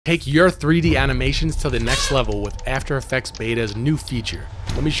Take your 3D animations to the next level with After Effects Beta's new feature.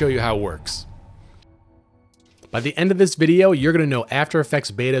 Let me show you how it works. By the end of this video, you're going to know After Effects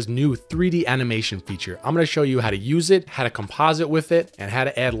Beta's new 3D animation feature. I'm going to show you how to use it, how to composite with it, and how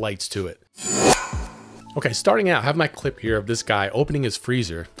to add lights to it. Okay, starting out, I have my clip here of this guy opening his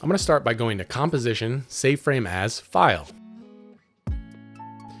freezer. I'm going to start by going to Composition, Save Frame As, File.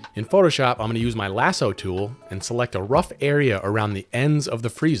 In Photoshop, I'm going to use my lasso tool and select a rough area around the ends of the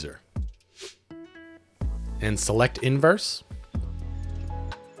freezer. And select Inverse.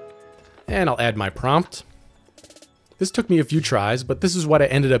 And I'll add my prompt. This took me a few tries, but this is what I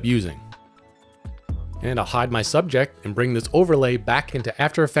ended up using. And I'll hide my subject and bring this overlay back into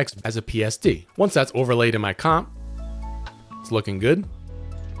After Effects as a PSD. Once that's overlaid in my comp, it's looking good.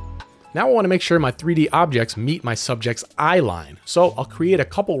 Now I want to make sure my 3D objects meet my subject's eye line. So I'll create a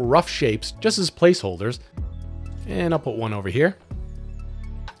couple rough shapes just as placeholders. And I'll put one over here.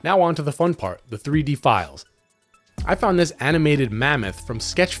 Now on to the fun part, the 3D files. I found this animated mammoth from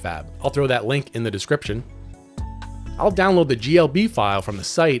Sketchfab. I'll throw that link in the description. I'll download the GLB file from the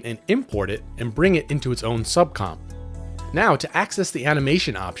site and import it and bring it into its own subcomp. Now to access the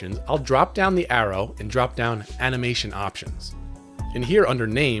animation options, I'll drop down the arrow and drop down Animation Options. And here under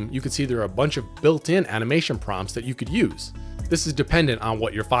Name, you can see there are a bunch of built-in animation prompts that you could use. This is dependent on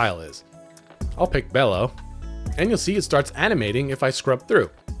what your file is. I'll pick Bellow, and you'll see it starts animating if I scrub through.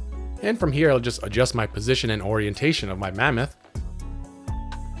 And from here, I'll just adjust my position and orientation of my mammoth.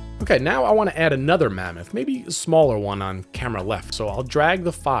 Okay, now I want to add another mammoth, maybe a smaller one on camera left. So I'll drag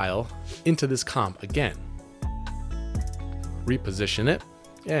the file into this comp again. Reposition it,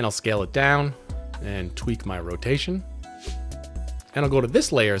 and I'll scale it down and tweak my rotation. And I'll go to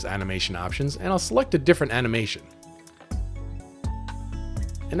this layer's animation options and I'll select a different animation.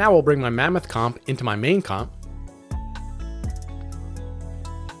 And now I'll bring my mammoth comp into my main comp.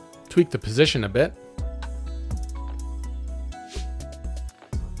 Tweak the position a bit.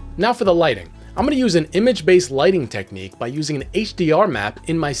 Now for the lighting. I'm going to use an image-based lighting technique by using an HDR map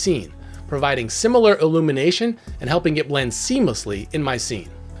in my scene, providing similar illumination and helping it blend seamlessly in my scene.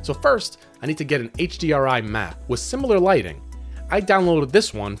 So first, I need to get an HDRI map with similar lighting. I downloaded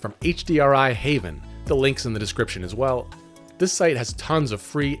this one from HDRI Haven. The link's in the description as well. This site has tons of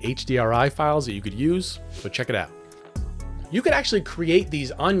free HDRI files that you could use, so check it out. You could actually create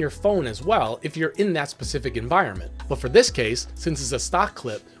these on your phone as well if you're in that specific environment. But for this case, since it's a stock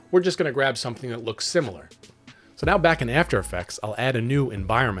clip, we're just gonna grab something that looks similar. So now back in After Effects, I'll add a new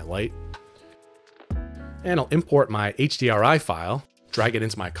environment light. And I'll import my HDRI file, drag it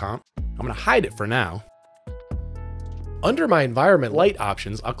into my comp. I'm gonna hide it for now. Under my environment light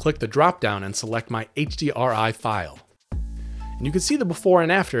options, I'll click the drop down and select my HDRI file. And you can see the before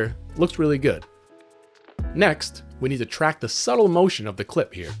and after looks really good. Next, we need to track the subtle motion of the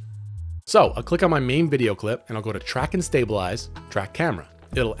clip here. So I'll click on my main video clip and I'll go to Track and Stabilize, Track Camera.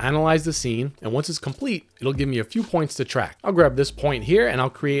 It'll analyze the scene, and once it's complete, it'll give me a few points to track. I'll grab this point here and I'll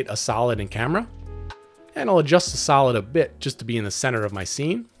create a solid in camera. And I'll adjust the solid a bit just to be in the center of my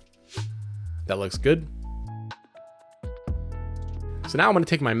scene. That looks good. So now I'm going to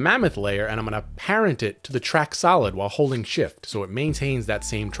take my mammoth layer and I'm going to parent it to the track solid while holding shift so it maintains that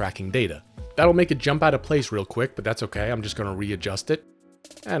same tracking data. That'll make it jump out of place real quick, but that's okay. I'm just going to readjust it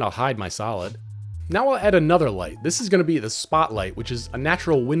and I'll hide my solid. Now I'll add another light. This is going to be the spotlight, which is a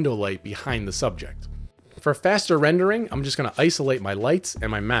natural window light behind the subject. For faster rendering, I'm just going to isolate my lights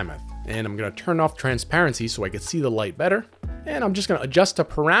and my mammoth, and I'm going to turn off transparency so I can see the light better. And I'm just going to adjust the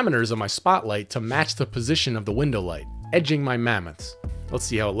parameters of my spotlight to match the position of the window light, edging my mammoths. Let's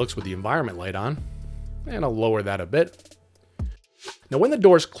see how it looks with the environment light on. And I'll lower that a bit. Now when the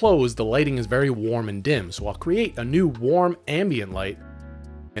doors close, the lighting is very warm and dim, so I'll create a new warm ambient light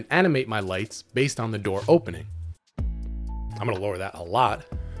and animate my lights based on the door opening. I'm gonna lower that a lot.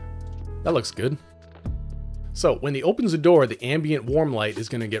 That looks good. So when he opens the door, the ambient warm light is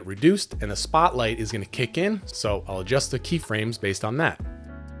gonna get reduced and the spotlight is gonna kick in, so I'll adjust the keyframes based on that.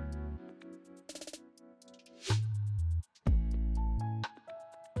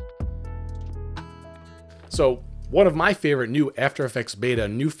 So one of my favorite new After Effects Beta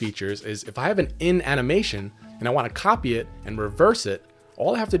new features is if I have an in animation and I want to copy it and reverse it,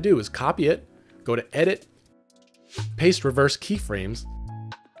 all I have to do is copy it, go to Edit, paste reverse keyframes,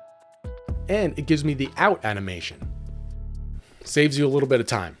 and it gives me the out animation. Saves you a little bit of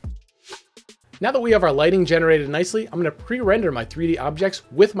time. Now that we have our lighting generated nicely, I'm going to pre-render my 3D objects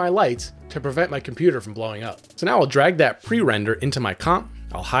with my lights to prevent my computer from blowing up. So now I'll drag that pre-render into my comp.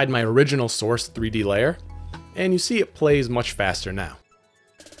 I'll hide my original source 3D layer. And you see it plays much faster now.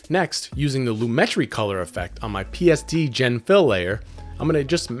 Next, using the Lumetri color effect on my PSD Gen Fill layer, I'm going to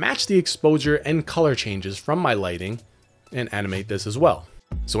just match the exposure and color changes from my lighting and animate this as well.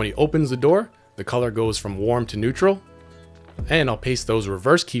 So when he opens the door, the color goes from warm to neutral, and I'll paste those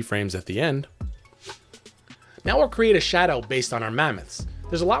reverse keyframes at the end. Now we'll create a shadow based on our mammoths.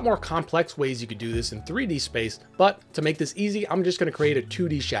 There's a lot more complex ways you could do this in 3D space, but to make this easy, I'm just going to create a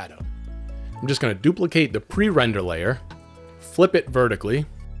 2D shadow. I'm just going to duplicate the pre-render layer, flip it vertically,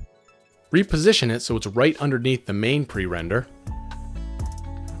 reposition it so it's right underneath the main pre-render,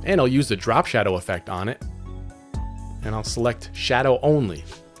 and I'll use the drop shadow effect on it, and I'll select shadow only,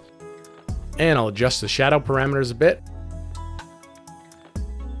 and I'll adjust the shadow parameters a bit.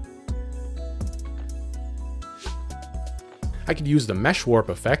 I could use the mesh warp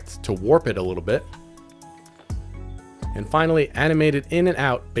effect to warp it a little bit, and finally animate it in and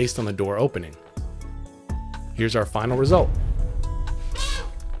out based on the door opening. Here's our final result.